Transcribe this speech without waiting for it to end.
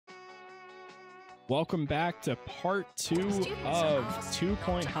Welcome back to part 2 of 2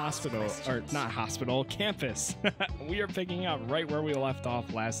 Point Hospital, or not hospital, campus. We are picking up right where we left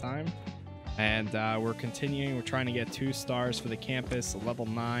off last time, and we're continuing. We're trying to get 2 stars for the campus, level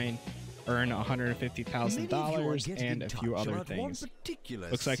 9, earn $150,000, and a few other things.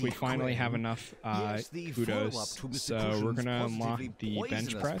 Looks like we finally have enough kudos, so we're gonna unlock the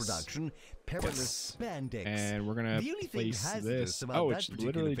bench press. Yes. And we're gonna place this. Oh, it's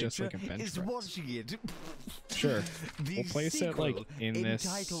literally just like a bench press. Sure, we'll place it like in this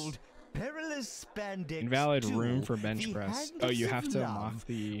invalid room for bench press. Oh, you have to unlock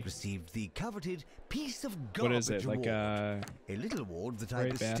the coveted piece of what is it, like a little award that I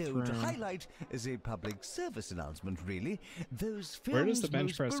bestowed bathroom to highlight as a public service announcement, really. Those films where does the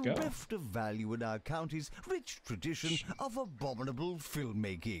bench press go? Bereft of value in our county's rich tradition of abominable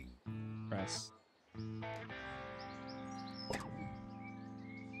filmmaking. Press.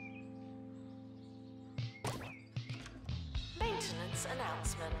 Maintenance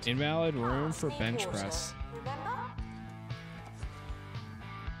announcement. Invalid room for bench press. Remember?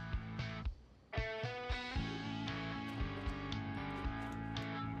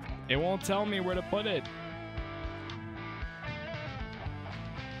 It won't tell me where to put it.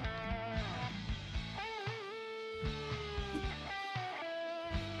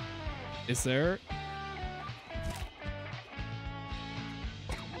 Is there?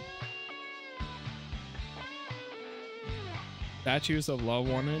 Statues of Love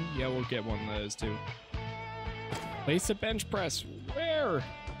wanted? Yeah, we'll get one of those too. Place a bench press. Where?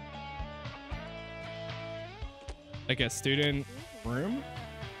 Like a student room?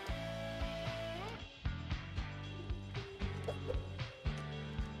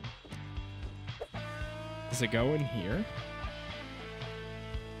 Does it go in here?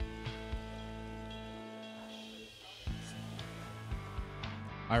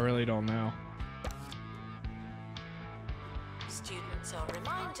 I really don't know. Students are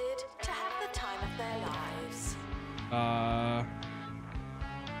reminded to have the time of their lives.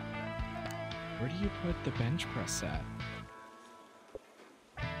 Where do you put the bench press at?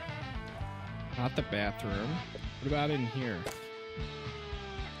 Not the bathroom. What about in here?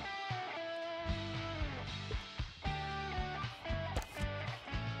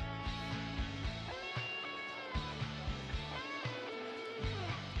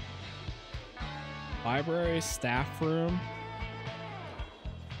 Library staff room.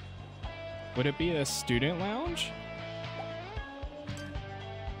 Would it be a student lounge?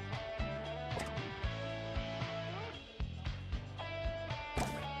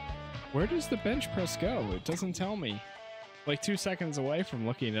 Where does the bench press go? It doesn't tell me. Like 2 seconds away from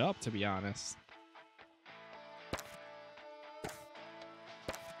looking it up, to be honest.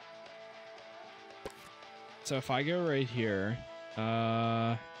 So if I go right here,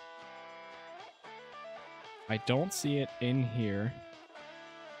 I don't see it in here.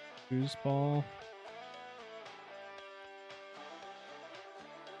 Foosball.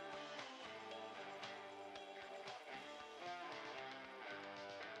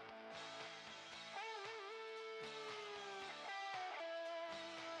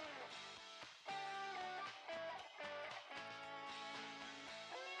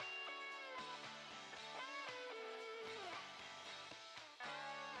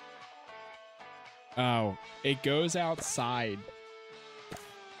 Oh, it goes outside,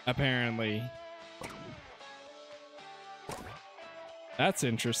 apparently. That's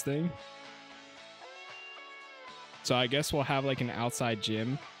interesting. So I guess we'll have like an outside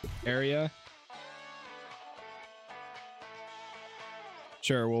gym area.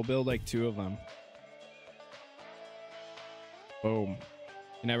 Sure, we'll build like 2 of them. Boom.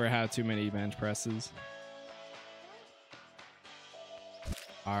 You never have too many bench presses.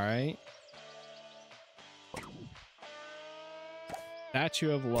 All right.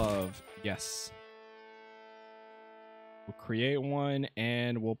 Statue of Love. Yes. We'll create one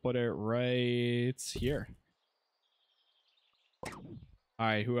and we'll put it right here.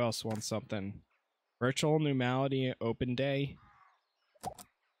 Alright, who else wants something? Virtual Normality Open Day.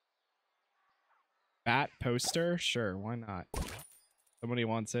 Bat poster? Sure, why not? Somebody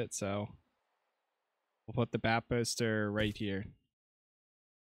wants it, so we'll put the bat poster right here.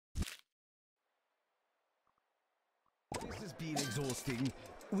 This has been exhausting.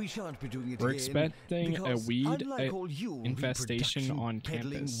 We shan't be doing it We're again, expecting a because weed unlike all you infestation on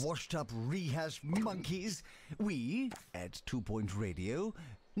peddling campus. washed-up rehashed monkeys, we at 2 Point Radio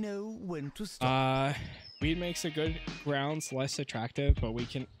know when to stop. Weed makes a good grounds less attractive, but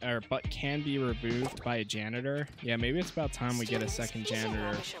can be removed by a janitor. Yeah, maybe it's about time we get a second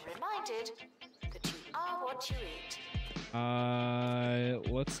janitor. Reminded that you are what you eat.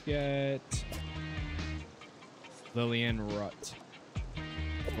 Let's get Lillian Rutt.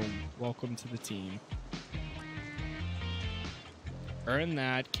 Welcome to the team. Earn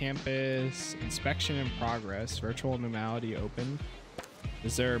that. Campus inspection in progress. Virtual normality open.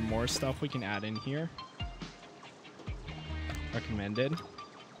 Is there more stuff we can add in here? Recommended.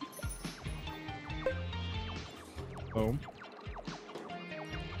 Boom.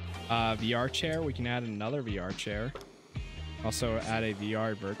 VR chair. We can add another VR chair. Also add a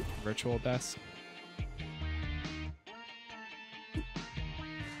VR virtual desk.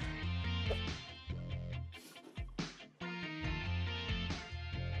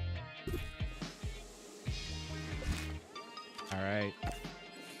 All right.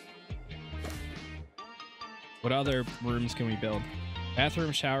 What other rooms can we build?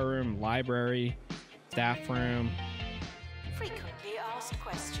 Bathroom, shower room, library, staff room. Frequently asked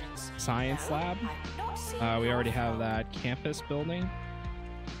questions. Science No, lab. I've not seen We your already have phone. that. Campus building.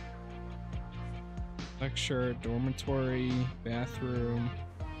 Lecture, dormitory, bathroom.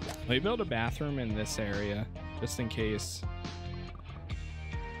 Let me build a bathroom in this area, just in case.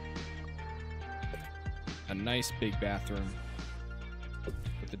 A nice big bathroom.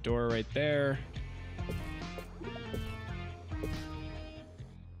 Put the door right there.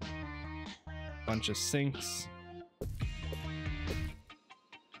 Bunch of sinks.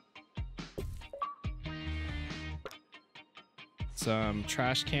 Some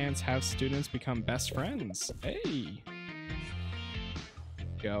trash cans. Have students become best friends. Hey.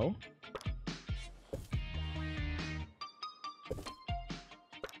 Go.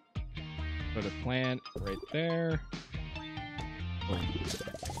 Put a plant right there. Boom.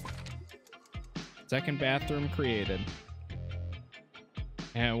 Second bathroom created.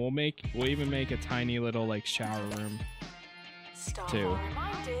 And we'll even make a tiny little like shower room. Staff Two. are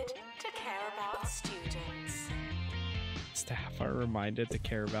reminded to care about students. Staff are reminded to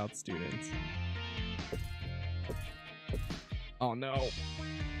care about students. Oh no.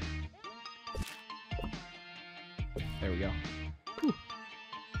 There we go. Whew.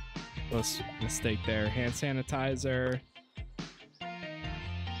 Mistake there. Hand sanitizer.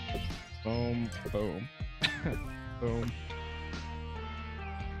 Boom, boom. Boom.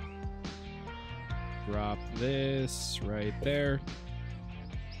 Drop this right there.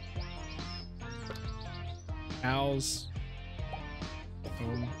 Owls.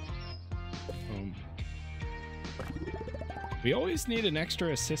 Boom. Boom. We always need an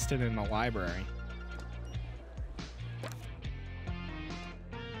extra assistant in the library.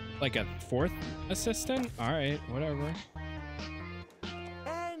 Like a fourth assistant? Alright, whatever.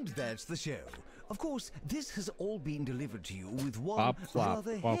 And that's the show. Of course, this has all been delivered to you with one Bop, flop,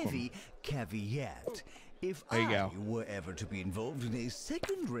 rather welcome. heavy caveat. If There you I go. were ever to be involved in a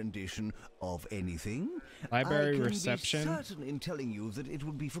second rendition of anything, Library I can reception. be certain in telling you that it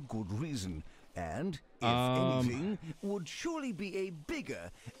would be for good reason. And, if anything, would surely be a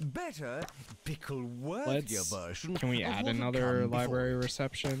bigger, better, pickle-worthier version Can we of add what had another come before. library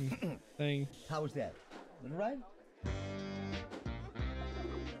reception thing? How was that? Right?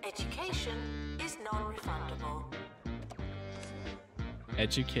 Education is non-refundable.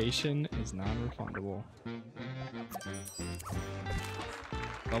 Education is non-refundable.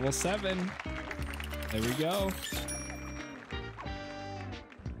 Level 7. There we go.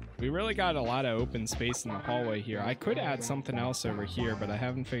 We really got a lot of open space in the hallway here. I could add something else over here, but I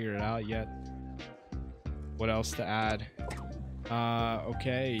haven't figured it out yet. What else to add?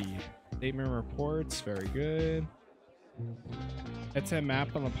 Okay. Statement reports, very good. Hit a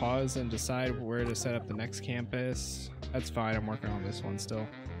map on the pause and decide where to set up the next campus. That's fine, I'm working on this one still.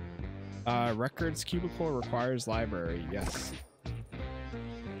 Records cubicle requires library, yes.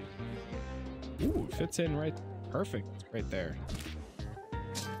 Ooh, it fits in right, perfect, right there.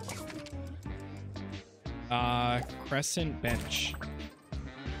 Crescent bench.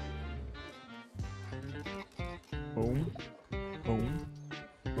 Boom, boom,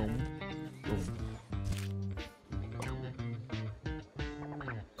 boom, boom.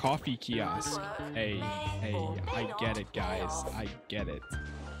 Coffee kiosk. Hey, I get it, guys. I get it.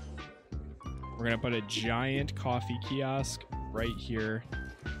 We're gonna put a giant coffee kiosk right here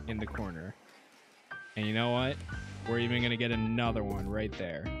in the corner. And you know what? We're even gonna get another one right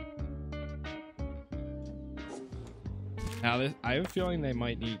there. Now, this, I have a feeling they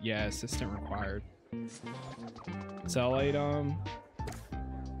might need, yeah, assistant required. Sell item.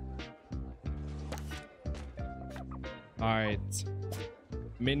 All right.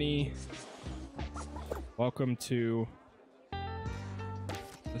 Minnie, welcome to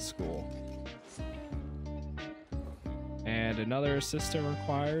the school. And another assistant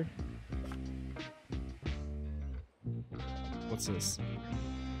required. What's this?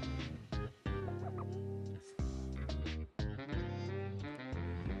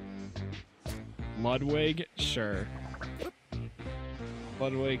 Ludwig, sure.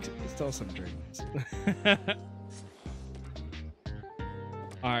 Ludwig, still some dreams.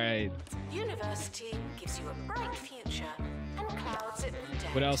 Alright. University gives you a bright future and clouds it with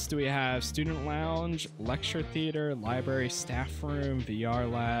debt. What else do we have? Student lounge, lecture theater, library, staff room, VR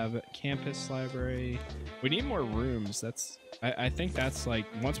lab, campus library. We need more rooms. That's I think that's like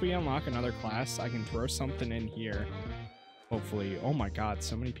once we unlock another class, I can throw something in here. Hopefully. Oh my god,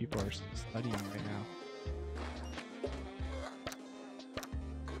 so many people are studying right now.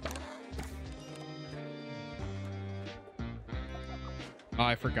 Oh,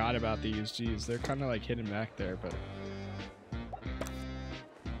 I forgot about these. Jeez, they're kind of like hidden back there, but...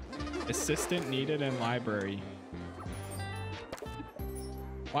 Assistant needed in library.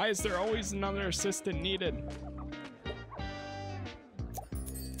 Why is there always another assistant needed?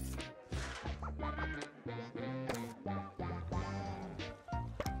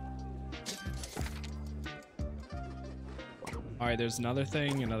 Alright, there's another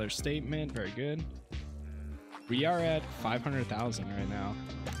thing, another statement. Very good. We are at 500,000 right now.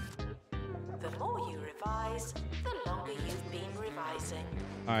 The more you revise, the longer you've been revising.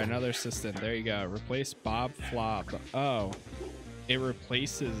 Alright, another assistant. There you go. Replace Bob Flop. Oh, it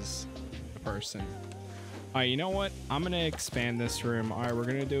replaces the person. Alright, you know what? I'm going to expand this room. Alright, we're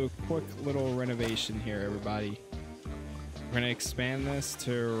going to do a quick little renovation here, everybody. We're going to expand this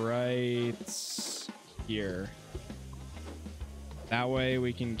to right here. That way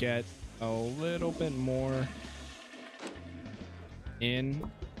we can get a little bit more in.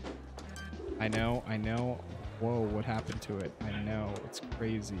 I know. Whoa, what happened to it? I know, it's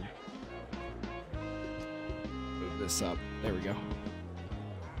crazy. Move this up. There we go.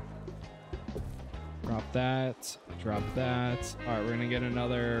 Drop that. Drop that. All right, we're gonna get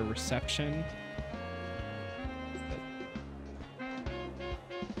another reception.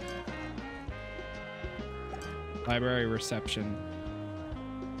 Library reception.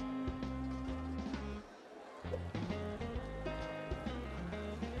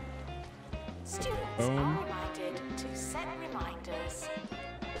 Boom. To set reminders.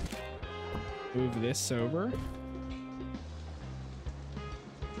 Move this over.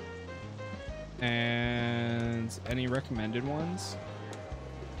 And any recommended ones?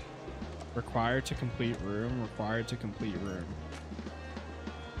 Required to complete room. Required to complete room.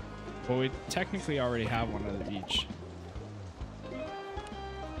 Well, we technically already have one of each.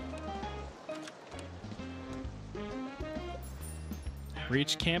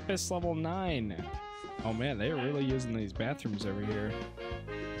 Reach campus level 9. Oh man, they're really using these bathrooms over here.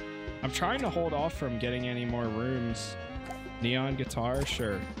 I'm trying to hold off from getting any more rooms. Neon guitar,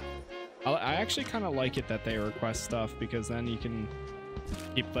 sure. I actually kind of like it that they request stuff because then you can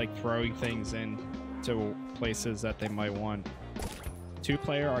keep like throwing things in to places that they might want.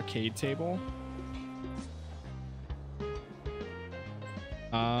 2-player arcade table.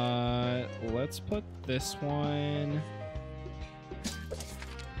 Let's put this one.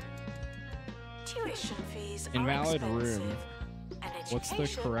 Tuition fees Invalid are expensive, room. and What's the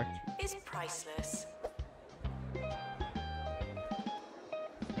education correct? is priceless.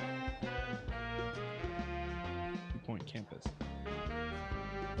 Point campus.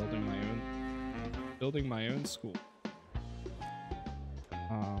 Building my own school.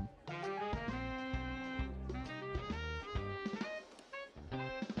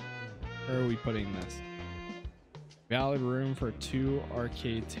 Where are we putting this? Valid room for 2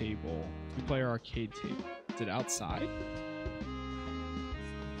 arcade table. 2-player arcade table. Is it outside?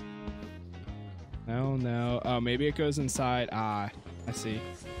 No. Oh, maybe it goes inside. Ah, I see.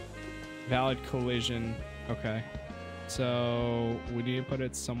 Valid collision. Okay. So we need to put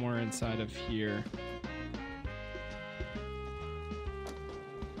it somewhere inside of here.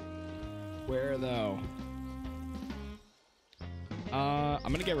 Where though?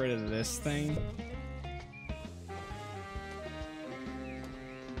 I'm gonna get rid of this thing.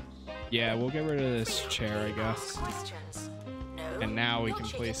 Yeah, we'll get rid of this chair, I guess. And now we can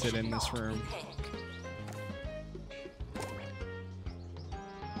place it in this room.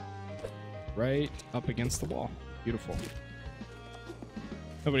 Right up against the wall. Beautiful.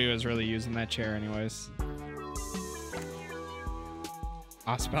 Nobody was really using that chair anyways.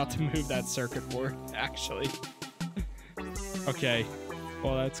 I was about to move that circuit board, actually. Okay.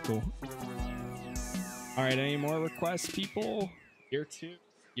 Well, that's cool. All right, any more requests, people? Year 2.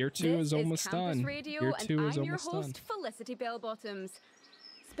 Year 2 is almost done. Year 2 is almost done. Felicity Bellbottoms.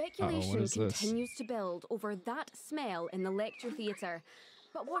 Speculation continues to build over that smell in the lecture theatre.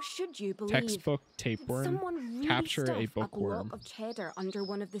 But what should you believe? Textbook tapeworm. Someone really Capture a stuff bookworm. block of cheddar under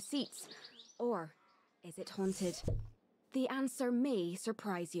one of the seats, or is it haunted? The answer may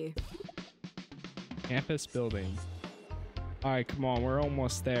surprise you. Campus building. All right, come on. We're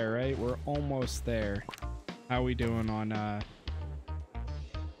almost there, right? We're almost there. How we doing on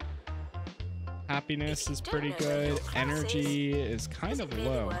happiness is pretty good. Energy is kind of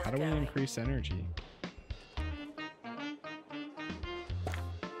low. How do we increase energy?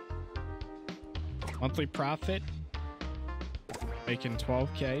 Monthly profit. Making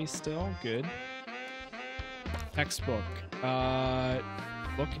 12K still. Good. Textbook.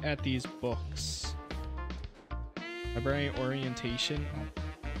 Look at these books. Library orientation.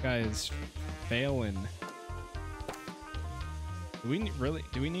 Guys, failing. Do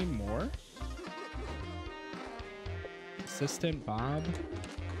we need more? Assistant Bob.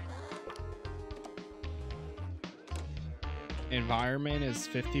 Environment is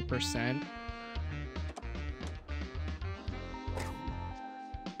 50%.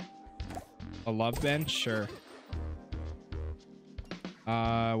 A love bench, sure.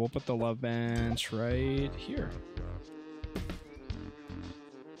 We'll put the love bench right here.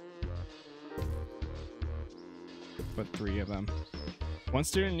 Put 3 of them. One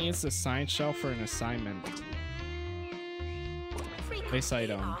student needs the science shelf for an assignment. Base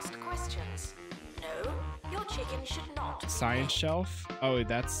item. No, your chicken should not. Science shelf? Oh,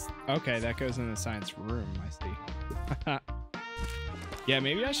 that's okay. That goes in the science room. I see. Yeah,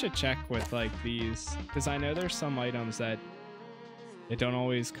 maybe I should check with like these, because I know there's some items that they don't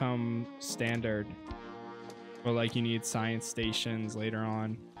always come standard, or like you need science stations later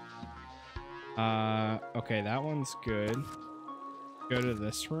on. Okay, that one's good. Go to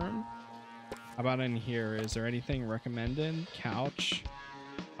this room. How about in here? Is there anything recommended? Couch,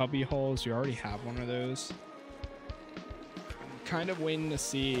 cubby holes. You already have one of those. Kind of waiting to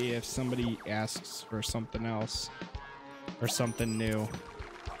see if somebody asks for something else or something new.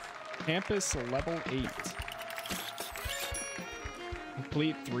 Campus level 8.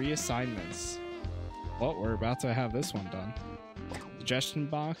 Complete 3 assignments. Well, we're about to have this one done. Suggestion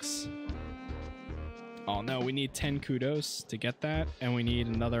box. Oh no, we need 10 kudos to get that, and we need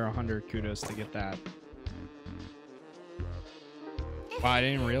another 100 kudos to get that. Wow, I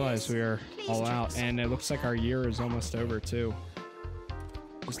didn't realize we were all out, and it looks like our year is almost over too.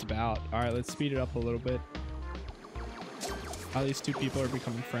 Just about. All right, let's speed it up a little bit. How these 2 people are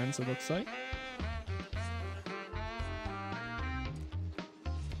becoming friends, it looks like.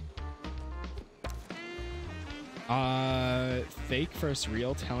 Fake versus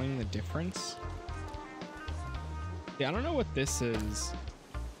real, telling the difference. Yeah, I don't know what this is.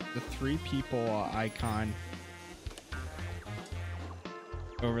 The 3 people icon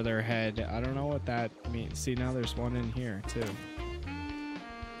over their head. I don't know what that means. See, now there's one in here too.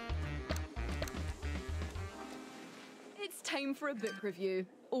 It's time for a book review.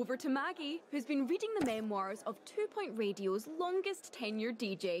 Over to Maggie, who's been reading the memoirs of 2 Point Radio's longest tenured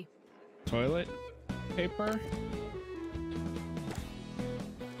DJ. Toilet paper.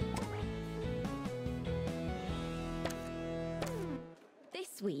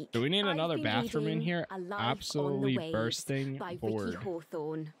 This week, do we need another bathroom in here? Absolutely bursting bored.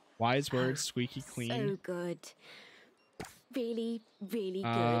 Wise words, squeaky clean. So good. Really, really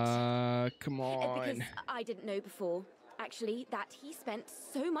good. Come on. Because I didn't know before, actually, that he spent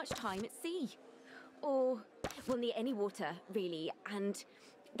so much time at sea. Or, well, near any water, really. And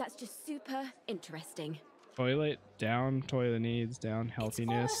that's just super interesting. Toilet, down toilet needs, down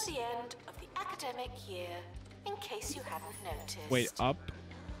healthiness. It's almost the end of the academic year, in case you hadn't noticed. Wait, up,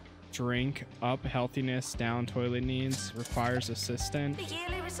 drink, up, healthiness, down toilet needs, requires assistant. The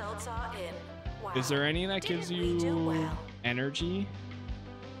yearly results are in. Wow. Is there any that gives you energy?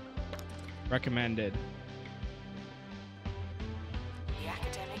 Recommended. The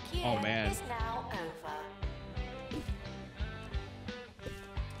academic year is now over.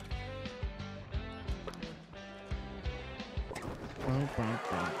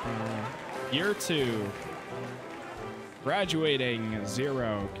 Year 2. Graduating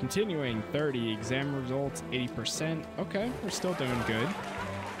 0. Continuing 30. Exam results 80%. Okay, we're still doing good.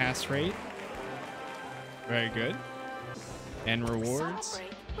 Pass rate. Very good. And rewards.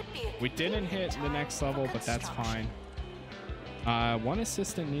 We didn't hit the next level, but that's fine. 1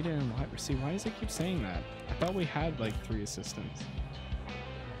 assistant needed in library. See, why does it keep saying that? I thought we had like 3 assistants.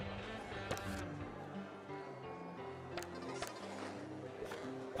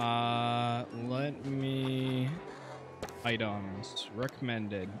 Let me... Items.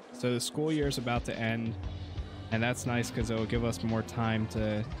 Recommended. So the school year is about to end, and that's nice because it will give us more time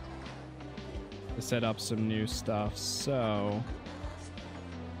to set up some new stuff. So...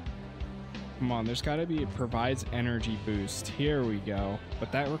 Come on, there's got to be... It provides energy boost. Here we go.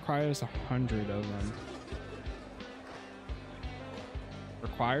 But that requires 100 of them.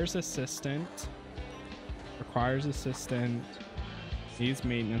 Requires assistant. Requires assistant. Needs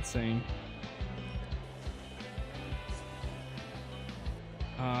maintenancing.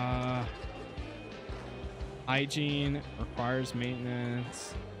 Hygiene requires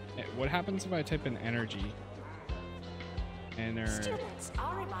maintenance. What happens if I type in energy? Students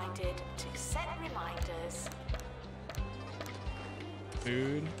are reminded to set reminders.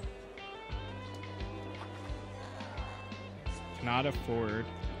 Food. Cannot afford.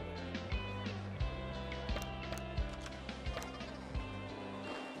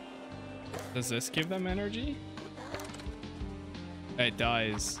 Does this give them energy? It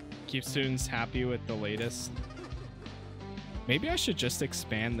does. Keep students happy with the latest. Maybe I should just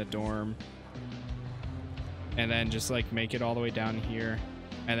expand the dorm and then just like make it all the way down here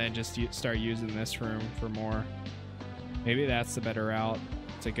and then just start using this room for more. Maybe that's the better route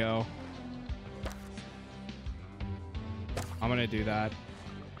to go. I'm gonna do that.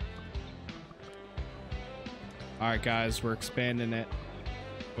 All right, guys, we're expanding it.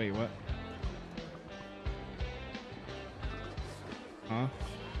 Wait, what? Huh?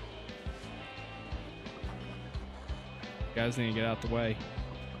 You guys need to get out the way.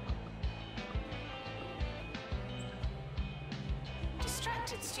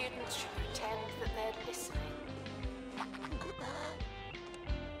 Distracted students should pretend that they're listening.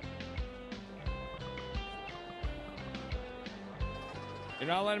 You're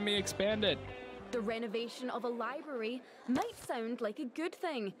not letting me expand it. The renovation of a library might sound like a good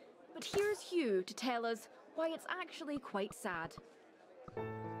thing, but here's Hugh to tell us why it's actually quite sad.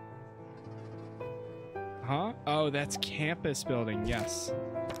 Huh? Oh, that's campus building. Yes.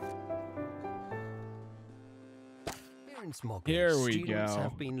 Here we Students go.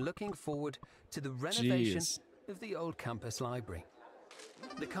 have been looking forward to the renovation Jeez. of the old campus library.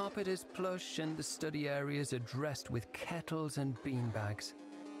 The carpet is plush and the study areas are dressed with kettles and beanbags.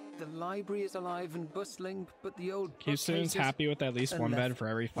 The library is alive and bustling, but the old Keep students bookcases happy with at least are one bed left for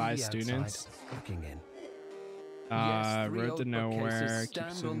every on 5 the outside, students. looking in. Yes, 3 Road old to nowhere. bookcases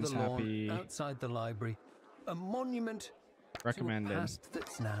Keep stand on the students lawn happy. outside the library, a monument Recommended. to a past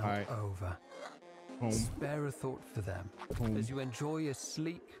that's now Alright. over. Home. Spare a thought for them Home. as you enjoy a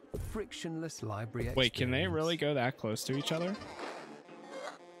sleek, frictionless library experience. Wait, can they really go that close to each other?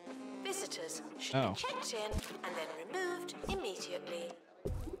 Visitors should Oh. be checked in and then removed immediately.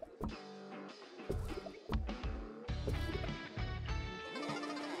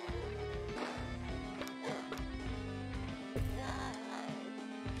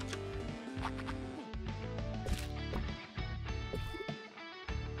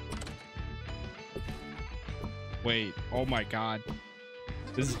 Wait, oh my god.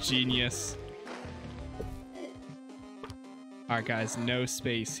 This is genius. Alright guys, no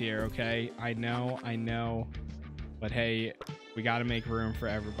space here, okay? I know. But hey, we gotta make room for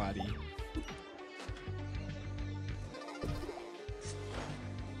everybody.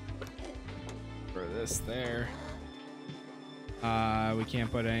 For this there. We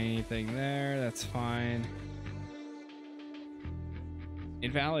can't put anything there, that's fine.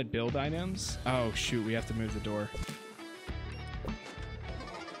 Invalid build items? Oh shoot, we have to move the door.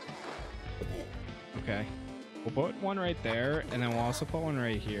 Okay. We'll put one right there, and then we'll also put one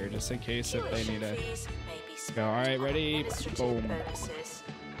right here, just in case if they need to Fees may be spent go. Alright, on ready? administrative Boom. bonuses.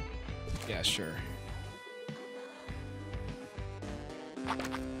 Yeah, sure.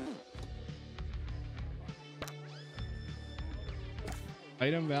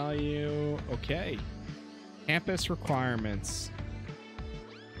 Item value, okay. Campus requirements.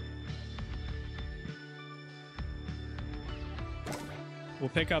 We'll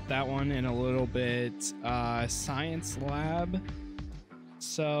pick up that one in a little bit. Science lab.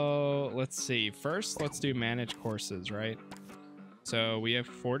 So let's see. First, let's do manage courses, right? So we have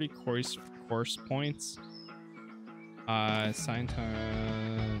 40 course points. Sign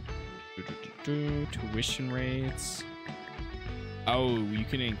time. Tuition rates. Oh, you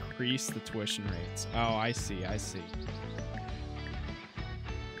can increase the tuition rates. Oh, I see.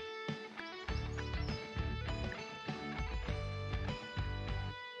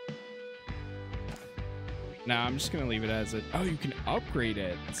 Now I'm just gonna leave it as it. Oh, you can upgrade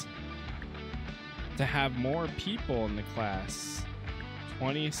it to have more people in the class.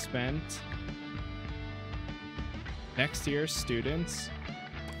 20 spent. Next year's students.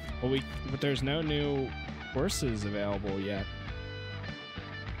 Well, but there's no new courses available yet.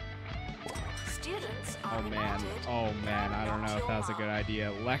 Students are Oh man, reminded I don't know if that's a good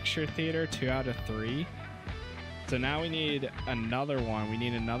idea. Lecture theater, 2 out of 3. So now we need another one. We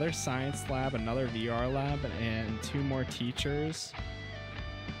need another science lab, another VR lab, and 2 more teachers.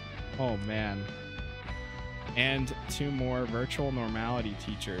 Oh man. And 2 more virtual normality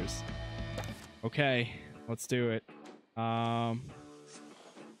teachers. Okay, let's do it.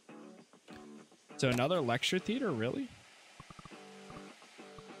 So another lecture theater, really?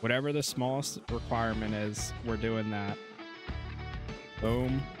 Whatever the smallest requirement is, we're doing that.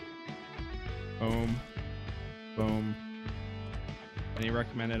 Boom. Boom. Boom. Any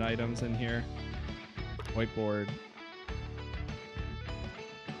recommended items in here? Whiteboard.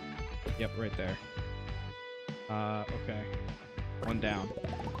 Yep, right there. Okay. One down.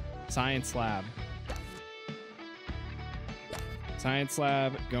 Science lab. Science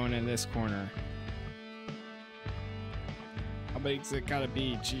lab going in this corner. How big's it gotta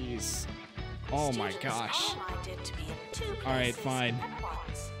be? Jeez. Oh my gosh. All right, fine.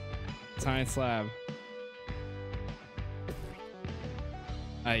 Science lab.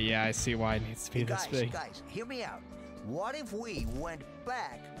 Yeah, I see why it needs to be this big. Guys, hear me out. What if we went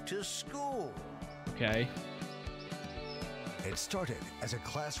back to school? Okay. It started as a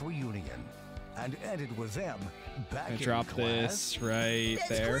class reunion and ended with them back in Drop class. this right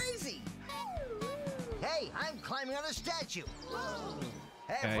there. That's crazy. Hey, I'm climbing on a statue.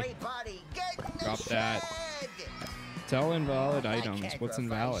 Okay. Everybody get in the Drop that. shed. Sell invalid I items. can't What's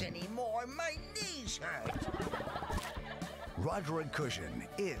revise invalid? anymore. My knees hurt. Roger and Cushion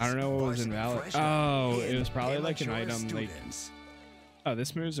is I don't know what was varsity invalid. freshman Oh, it in was probably like an immature item like. students. Oh,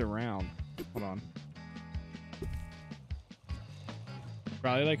 this moves around. Hold on.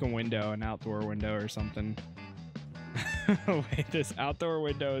 Probably like a window, an outdoor window or something. Wait, this outdoor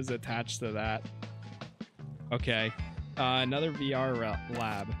window is attached to that. Okay. Another VR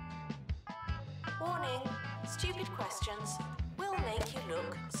lab. Warning, stupid questions will make you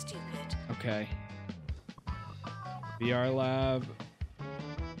look stupid. Okay. VR lab.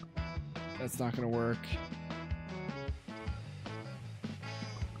 That's not gonna work.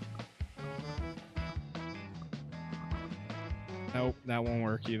 Nope, that won't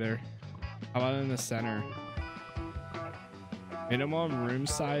work either. How about in the center? Minimum room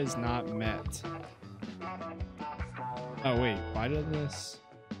size not met. Oh wait, why did this?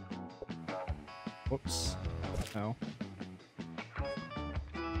 Whoops. No.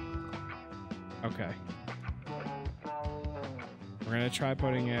 Okay. We're gonna try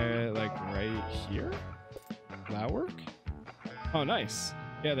putting it like right here. Will that work? Oh, nice.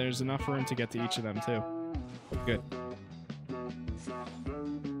 Yeah, there's enough room to get to each of them too. Good.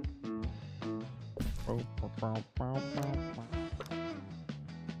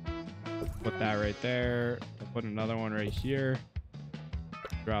 Put that right there. I'll put another one right here.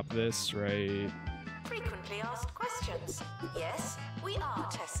 Drop this right Frequently asked questions. Yes, we are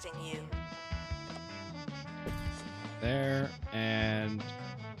testing you. there, and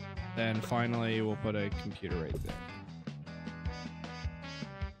then finally we'll put a computer right there.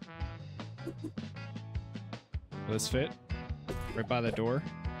 Will this fit? Right by the door?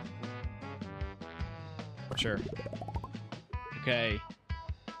 Sure. Okay.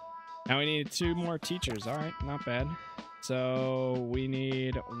 Now we need 2 more teachers. All right, not bad. So we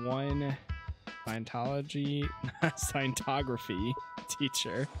need 1 Scientology, Scientography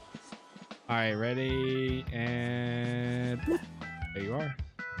teacher. All right, ready, and there you are.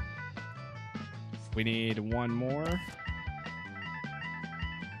 We need 1 more.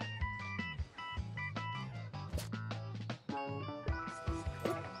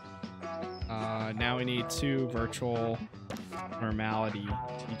 Now we need 2 virtual normality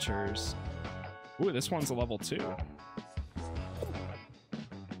teachers. Ooh, this one's a level 2.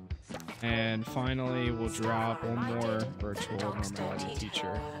 And finally, we'll drop 1 more virtual normality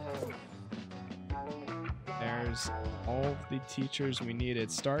teacher. There's all of the teachers we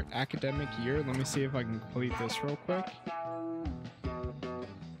needed. Start academic year. Let me see if I can complete this real quick.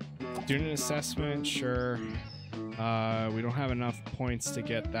 Student assessment, sure. We don't have enough points to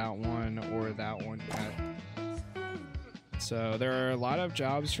get that one or that one yet. So there are a lot of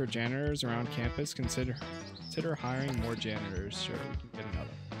jobs for janitors around campus. Consider hiring more janitors. Sure, we can get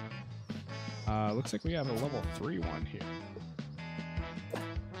another. Looks like we have a level 3 one here.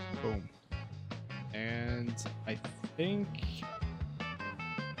 Boom. And I think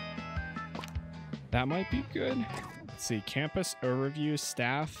that might be good. Let's see, campus overview,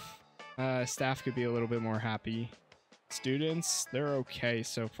 staff. Staff could be a little bit more happy. Students, they're okay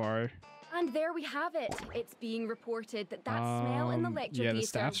so far. And there we have it. It's being reported that smell in the lecture yeah, the theatre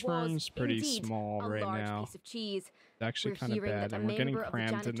staff's was room's pretty indeed small a right large now. piece of cheese. It's actually We're kind of hearing bad, that a and we're getting member of the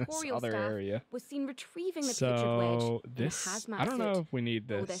crammed in this janitorial other staff area. was seen retrieving the So putrid wedge in a this, hazmat I don't know suit. if we need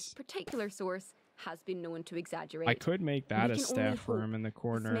Though this. this particular source has been known to exaggerate. I could make that We a can only staff hope room in the the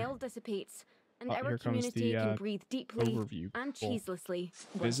corner. smell dissipates, and Oh, our here comes community the, can breathe deeply overview. and Cool. cheeselessly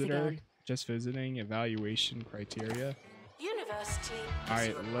once Visitor, again. just visiting, evaluation criteria. university. All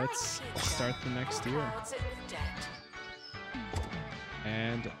right, let's start the next year. Crowds it with debt.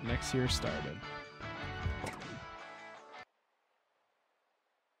 And next year started.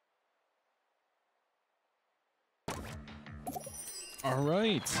 All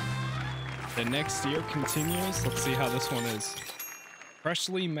right. The next year continues. Let's see how this one is.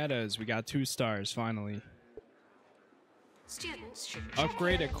 Freshly Meadows. We got 2 stars finally. Students should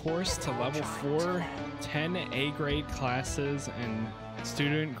Upgrade a course to level 4, 10 A grade classes, and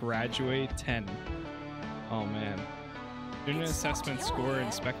student graduate 10. Oh man. Student assessment score,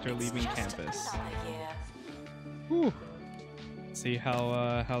 inspector leaving campus. Whew. See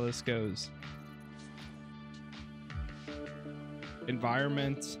how this goes.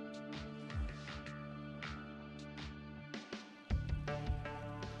 Environment.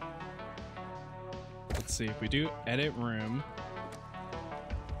 Let's see if we do edit room.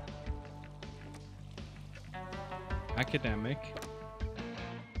 Academic.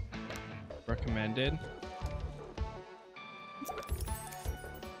 Recommended.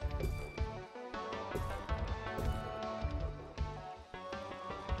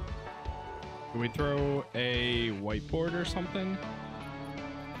 Can we throw a whiteboard or something?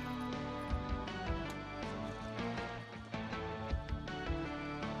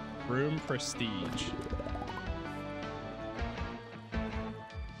 Room prestige.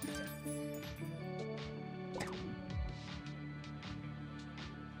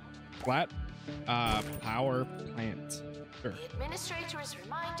 Flat power plant. Sure. The administrator is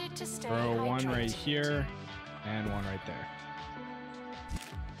reminded to stay Throw one right hydrated. here and one right there.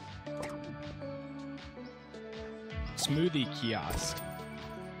 Smoothie kiosk.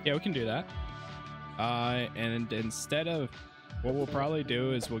 Yeah, we can do that. And instead of, what we'll probably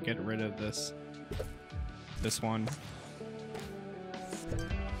do is we'll get rid of this one.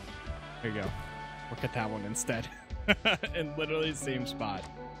 There you go. Look at that one instead. In literally the same spot.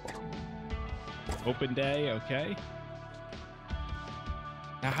 Open day, okay.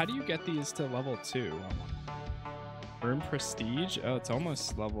 Now, how do you get these to level 2? Room prestige? Oh, it's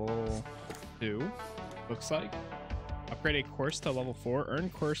almost level 2, looks like. Upgrade a course to level 4. Earn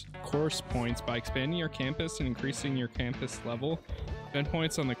course points by expanding your campus and increasing your campus level. Spend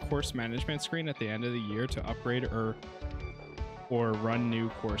points on the course management screen at the end of the year to upgrade or run new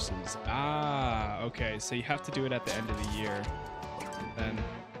courses. Ah, okay. So you have to do it at the end of the year. Then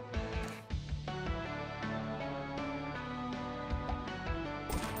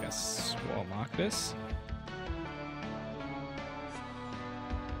I guess we'll unlock this.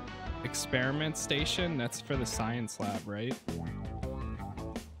 Experiment station, that's for the science lab, right?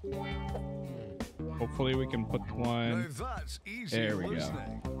 Hopefully we can put one. There we go.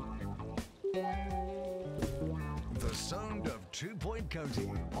 The sound of 2 Point County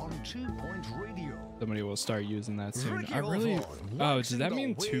on 2 Point Radio. Somebody will start using that soon. I really. Oh, does that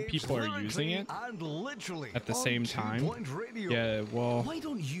mean 2 people are using it at the same time? Yeah, well. Why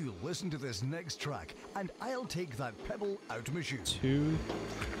don't you listen to this next track and I'll take that pebble out of my shoe. 2.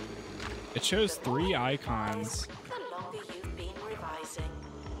 It shows 3 icons. The longer you've been revising.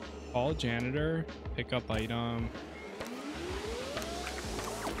 Call janitor, pick up item.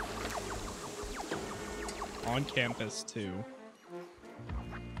 On campus too.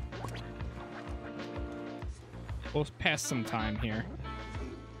 We'll pass some time here.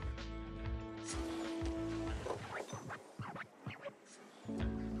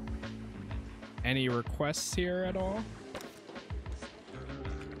 Any requests here at all?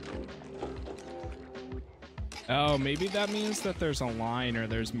 Oh, maybe that means that there's a line or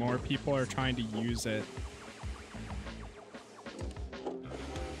there's more people are trying to use it.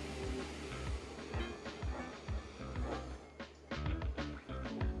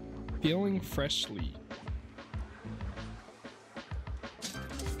 Feeling freshly.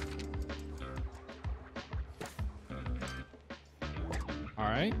 All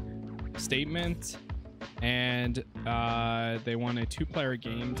right. Statement. And they want a 2-player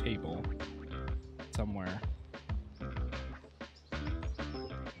game table somewhere.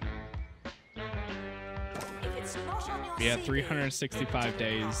 We have 365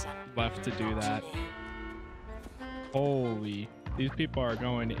 days left to do that. Holy, these people are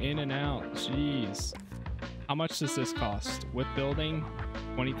going in and out. Jeez. How much does this cost? With building,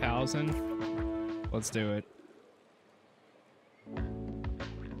 20,000. Let's do it.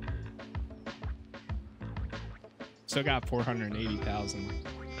 Still got 480,000.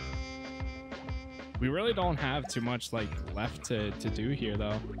 We really don't have too much like left to do here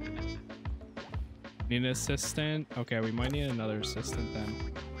though. Need an assistant? Okay, we might need another assistant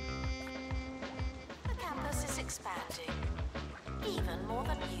then. The campus is expanding, even more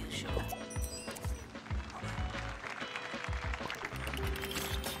than usual.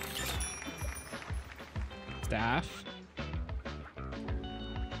 staff.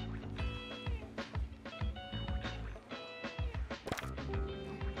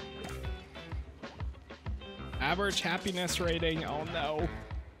 Average happiness rating. Oh no.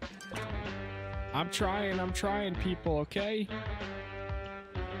 I'm trying, people, okay?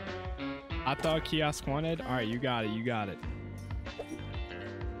 Hot dog kiosk wanted. All right, you got it.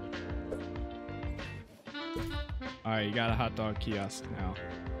 All right, you got a hot dog kiosk now.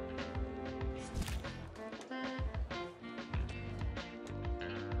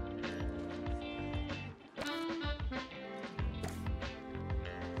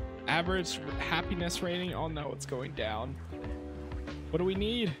 Average happiness rating. Oh no, it's going down. What do we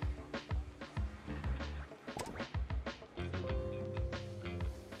need?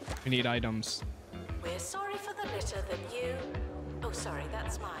 We need items. We're sorry for the litter that you... Oh, sorry,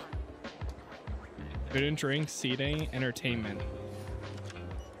 that's mine. Food and drink, seating, entertainment.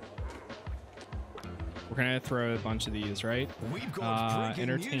 We're gonna throw a bunch of these, right? We've got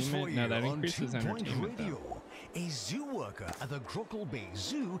entertainment. No, that increases entertainment. A zoo worker at the Crockle Bay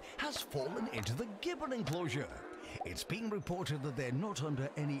Zoo has fallen into the gibbon enclosure. It's been reported that they're not under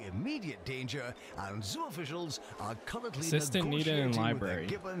any immediate danger, and zoo officials are currently Assistant needed in negotiating library. with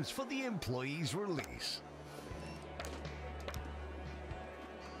the gibbons for the employee's release.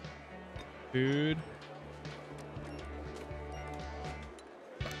 Food.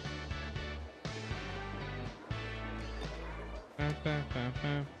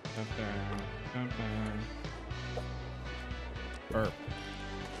 Burp.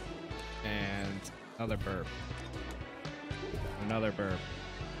 And another burp. Another burp.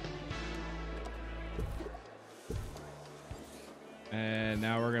 And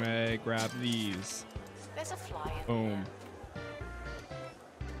now we're gonna grab these. There's a fly in Boom.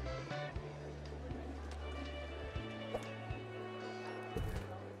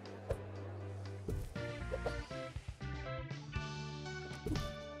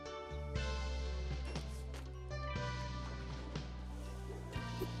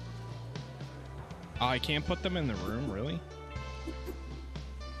 Oh, I can't put them in the room, really?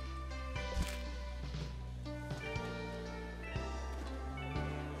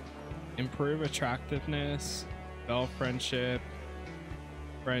 Improve attractiveness, develop friendship.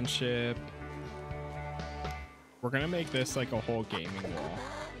 We're gonna make this like a whole gaming wall.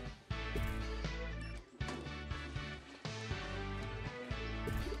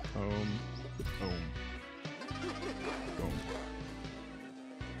 Boom.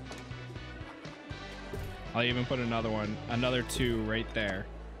 I'll even put another 2 right there.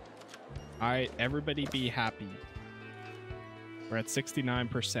 All right, everybody be happy. We're at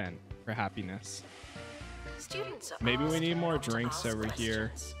 69% for happiness. Students are Maybe we asked need more not to drinks ask over here.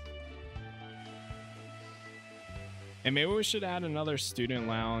 questions. And maybe we should add another student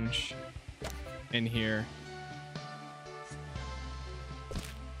lounge in here.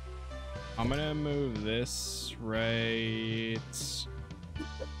 I'm gonna move this right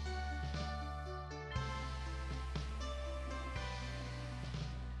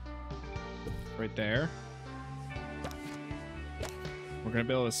there. We're gonna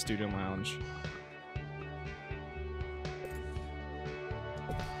build a student lounge.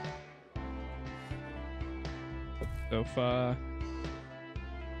 Sofa.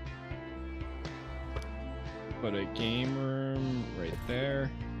 Put a game room right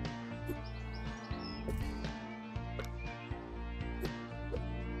there.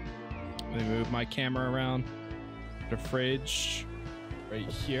 Let me move my camera around. Put a fridge right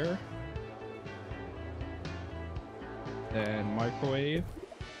here. Then microwave.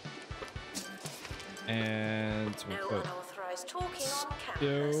 And we'll No put unauthorized talking on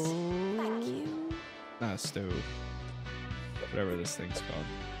campus. Thank you. not a stove. Whatever this thing's called.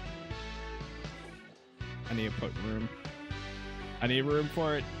 I need to put room. I need room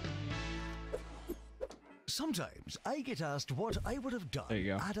for it. Sometimes I get asked what I would have There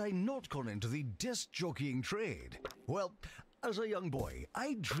you done go. had I not gone into the disc jockeying trade. Well, as a young boy,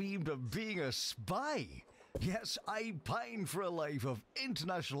 I dreamed of being a spy. Yes, I pined for a life of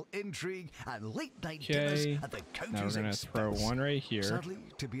international intrigue and late-night dinners Okay. at the Now we're county's gonna expense. throw one right here. Sadly,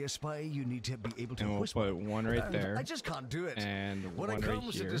 to be a spy, you need to be able to And we'll whisper. put one right And there. I just can't do it. And when one it right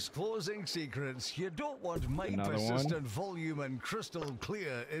comes to here. disclosing secrets, you don't want my Another one. persistent volume and crystal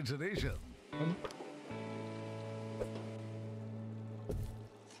clear intonation.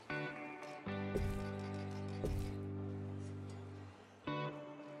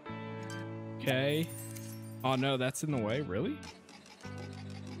 Okay. Oh no, that's in the way. Really?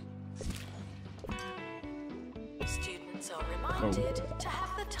 Students are reminded to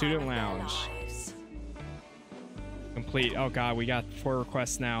have the time Student of their lounge. lives. Complete. Oh god, we got 4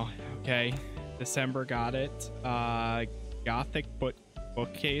 requests now. Okay. December got it. Gothic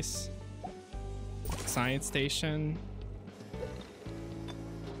bookcase. Science station.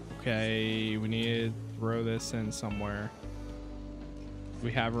 Okay, we need to throw this in somewhere. Do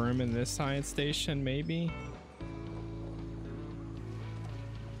we have room in this science station, maybe?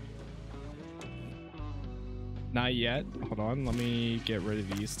 Not yet. Hold on, let me get rid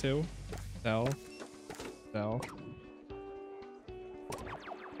of these two. Sell. Sell.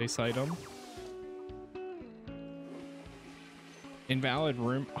 Place item. Invalid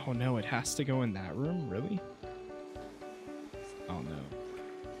room. Oh no, it has to go in that room? Really? Oh no.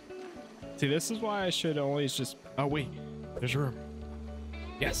 See, this is why I should always just... Oh wait, there's room.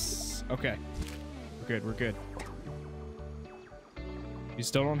 Yes. Okay. We're good, we're good. We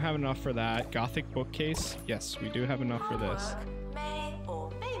still don't have enough for that. Gothic bookcase. Yes, we do have enough for this. May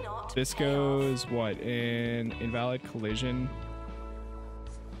or may not This pay goes what? In invalid collision.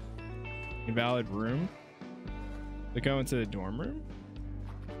 Invalid room. They go into the dorm room?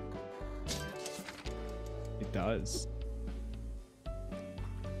 It does.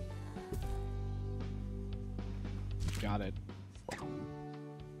 Got it.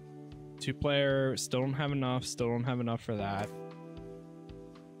 2-player, still don't have enough, still don't have enough for that.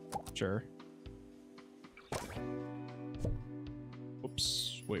 Sure.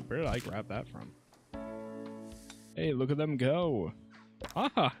 Oops. Wait, where did I grab that from? Hey, look at them go.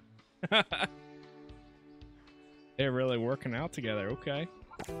 Ah! They're really working out together. Okay.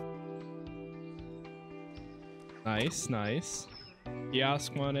 Nice, nice.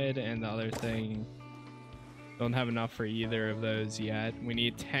 Kiosk wanted, and the other thing. Don't have enough for either of those yet. We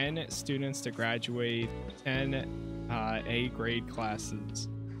need 10 students to graduate, 10 A grade classes.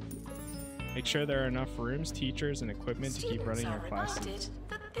 Make sure there are enough rooms, teachers, and equipment to keep running your classes. reminded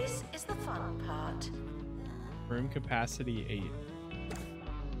that this is the fun part. Room capacity 8.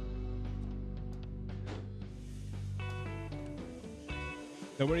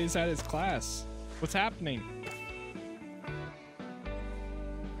 Nobody's at his class. What's happening?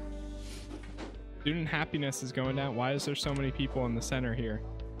 Student happiness is going down. Why is there so many people in the center here?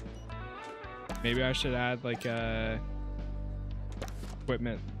 Maybe I should add like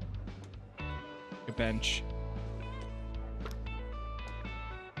equipment. A bench.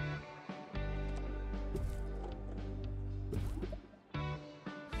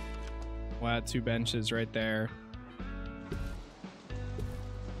 We'll add 2 benches right there.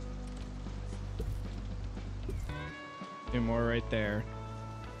 Two more right there.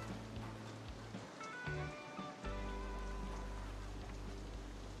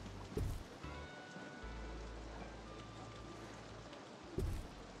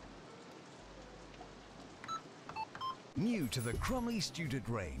 New to the Crumley student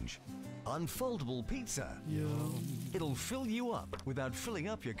range. Unfoldable pizza. Yum. It'll fill you up without filling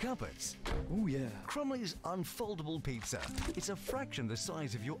up your cupboards. Oh yeah. Crumley's unfoldable pizza. It's a fraction the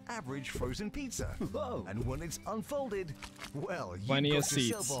size of your average frozen pizza. Whoa. And when it's unfolded, well, you've Plenty of got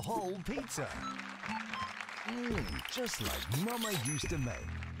yourself seats. a whole pizza. Just like Mama used to make.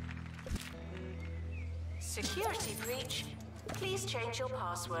 Security breach. Please change your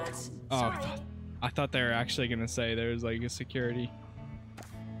passwords. Oh, Sorry. I thought they were actually gonna say there was like a security.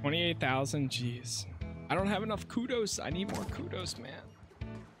 28,000, jeez. I don't have enough kudos. I need more kudos, man.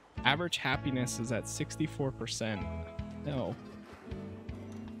 Average happiness is at 64%. No.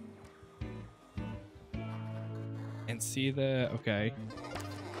 And see the, okay.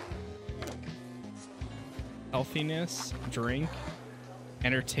 Healthiness, drink,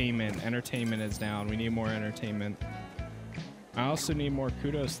 entertainment. Entertainment is down. We need more entertainment. I also need more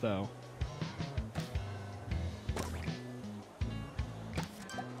kudos though.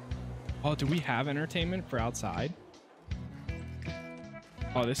 Oh, do we have entertainment for outside?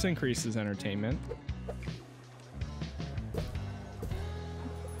 Oh, this increases entertainment.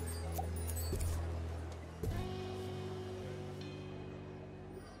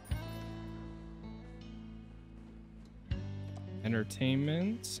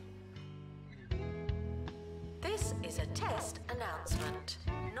 Entertainment. This is a test announcement,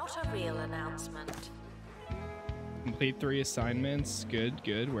 not a real announcement. Complete 3 assignments. Good,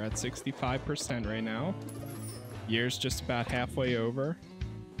 good. We're at 65% right now. Year's just about halfway over.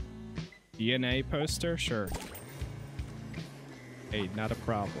 DNA poster? Sure. Hey, not a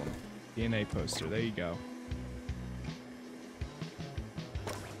problem. DNA poster. There you go.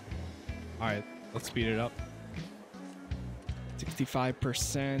 Alright, let's speed it up.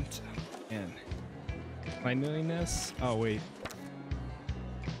 65%. And cleanliness? Oh, wait.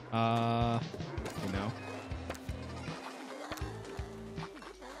 You know.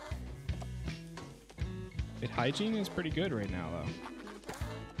 Hygiene is pretty good right now, though.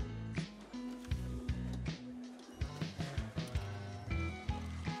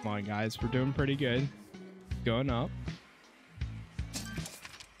 on, guys. We're doing pretty good. Going up.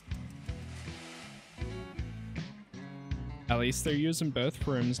 At least they're using both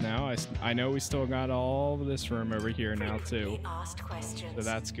rooms now. I know we still got all of this room over here now too. So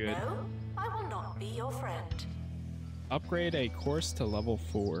that's good. No, I will not be your friend. Upgrade a course to level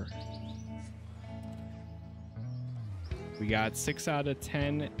 4. We got 6 out of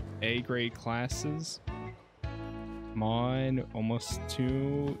 10 A grade classes. Come on, almost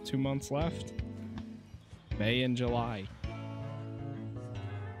two months left. May and July.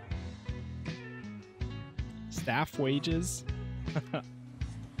 Staff wages.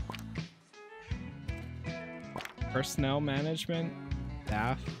 Personnel management.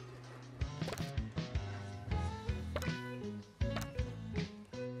 Staff.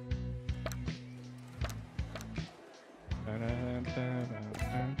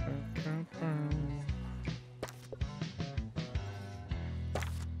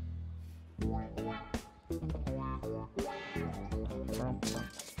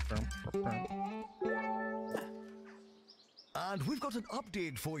 And we've got an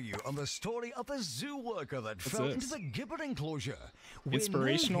update for you on the story of the zoo worker that fell into the gibbon enclosure.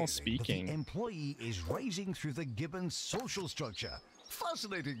 Inspirational speaking. The employee is rising through the gibbon's social structure.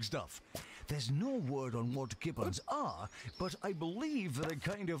 Fascinating stuff. There's no word on what gibbons are, but I believe they're a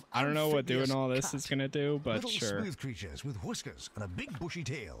kind of I don't know what doing all this cat. is gonna do, but Little sure. Smooth creatures with whiskers and a big bushy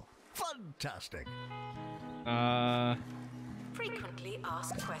tail. Fantastic. Frequently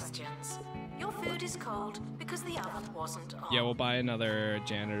asked questions. Your food is cold because the oven wasn't on. Yeah, we'll buy another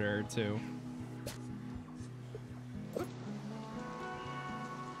janitor or two.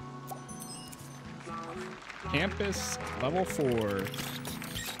 Campus level 4.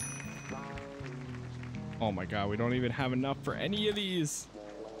 Oh my god, we don't even have enough for any of these.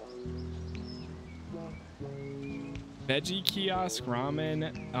 Veggie kiosk,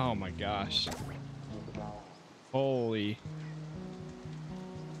 ramen. Oh my gosh. Holy.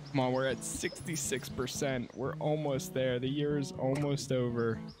 Come on, we're at 66%. We're almost there. The year is almost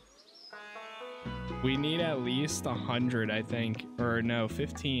over. We need at least 100, I think. Or no,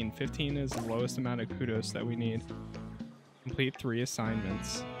 15. 15 is the lowest amount of kudos that we need. Complete 3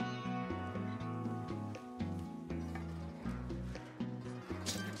 assignments.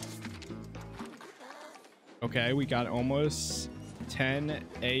 Okay, we got almost 10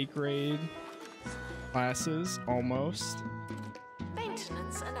 A grade classes. Almost.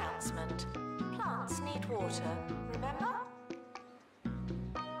 Maintenance announcement. Plants need water, remember?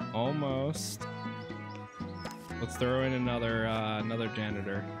 Almost. Let's throw in another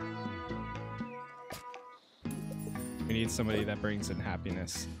janitor. We need somebody that brings in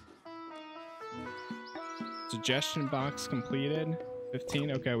happiness. Suggestion box completed.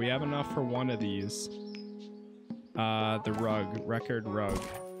 15. Okay, we have enough for one of these. The record rug.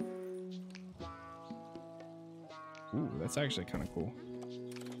 Ooh, that's actually kind of cool.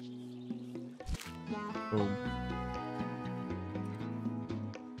 Boom.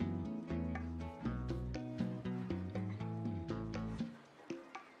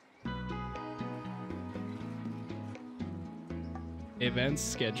 Events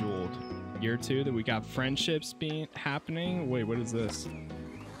scheduled. Year 2 that we got friendships happening. Wait, what is this?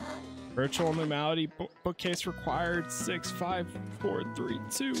 Virtual normality bookcase required. 6, 5, 4, 3,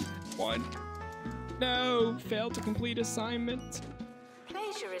 2, 1. No, failed to complete assignment.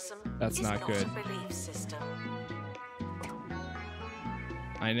 Plagiarism That's is not good. a belief system.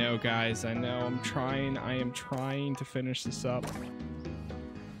 I know, guys. I know. I am trying to finish this up.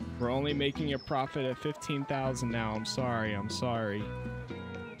 We're only making a profit at 15,000 now. I'm sorry. I'm sorry.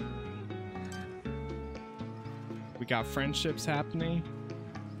 We got friendships happening.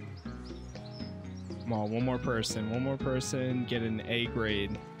 Come on, one more person. One more person. Get an A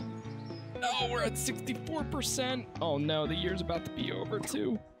grade. No, we're at 64%. Oh no, the year's about to be over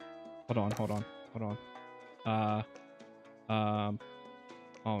too. Hold on.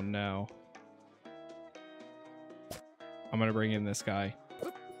 Oh no. I'm gonna bring in this guy.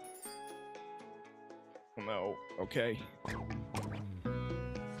 Oh no. Okay.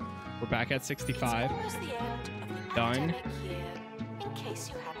 We're back at 65. It's almost the end of the Done. academic year, in case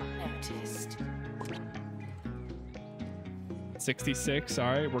you hadn't noticed. 66.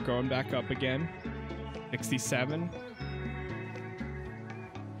 All right, we're going back up again. 67.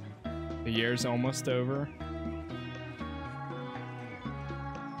 The year's almost over.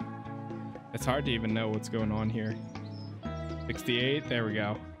 It's hard to even know what's going on here. 68. There we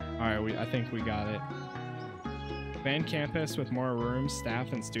go. All right, I think we got it. Expand campus with more rooms,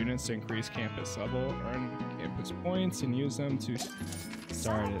 staff, and students to increase campus level. Earn campus points and use them to start it.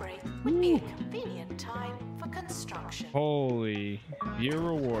 Celebrate would be a convenient time for construction. Holy, year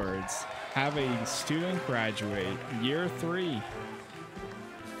rewards. Have a student graduate year 3.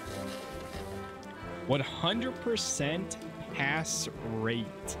 100% pass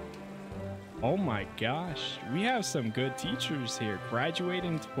rate. Oh my gosh, we have some good teachers here.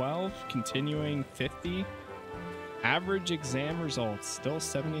 Graduating 12, continuing 50. Average exam results still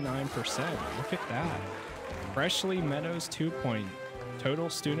 79%. Look at that. Freshly Meadows 2 point. Total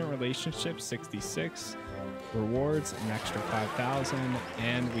student relationships 66. Rewards an extra 5,000,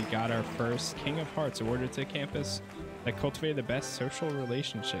 and we got our first King of Hearts awarded to campus that cultivated the best social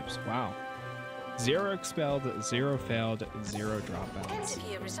relationships. Wow. 0 expelled, 0 failed, 0 dropouts.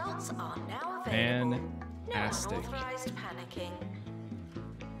 Interview results are now available. Fantastic. No unauthorized panicking.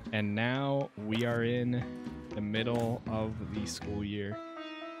 And now we are in the middle of the school year.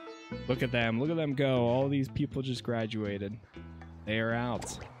 Look at them. Look at them go. All these people just graduated. They are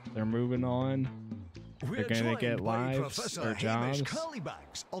out. They're moving on. They're going to get lives or jobs.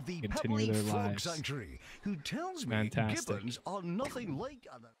 Of the Continue their lives. Sanctuary, who tells me Fantastic. gibbons are nothing like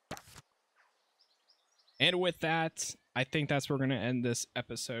other. And with that, I think that's where we're going to end this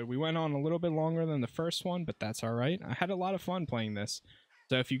episode. We went on a little bit longer than the first one, but that's all right. I had a lot of fun playing this.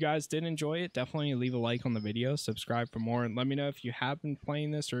 So if you guys did enjoy it, definitely leave a like on the video, subscribe for more, and let me know if you have been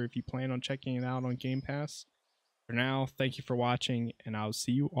playing this or if you plan on checking it out on Game Pass. For now, thank you for watching, and I'll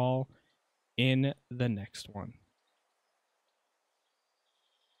see you all in the next one.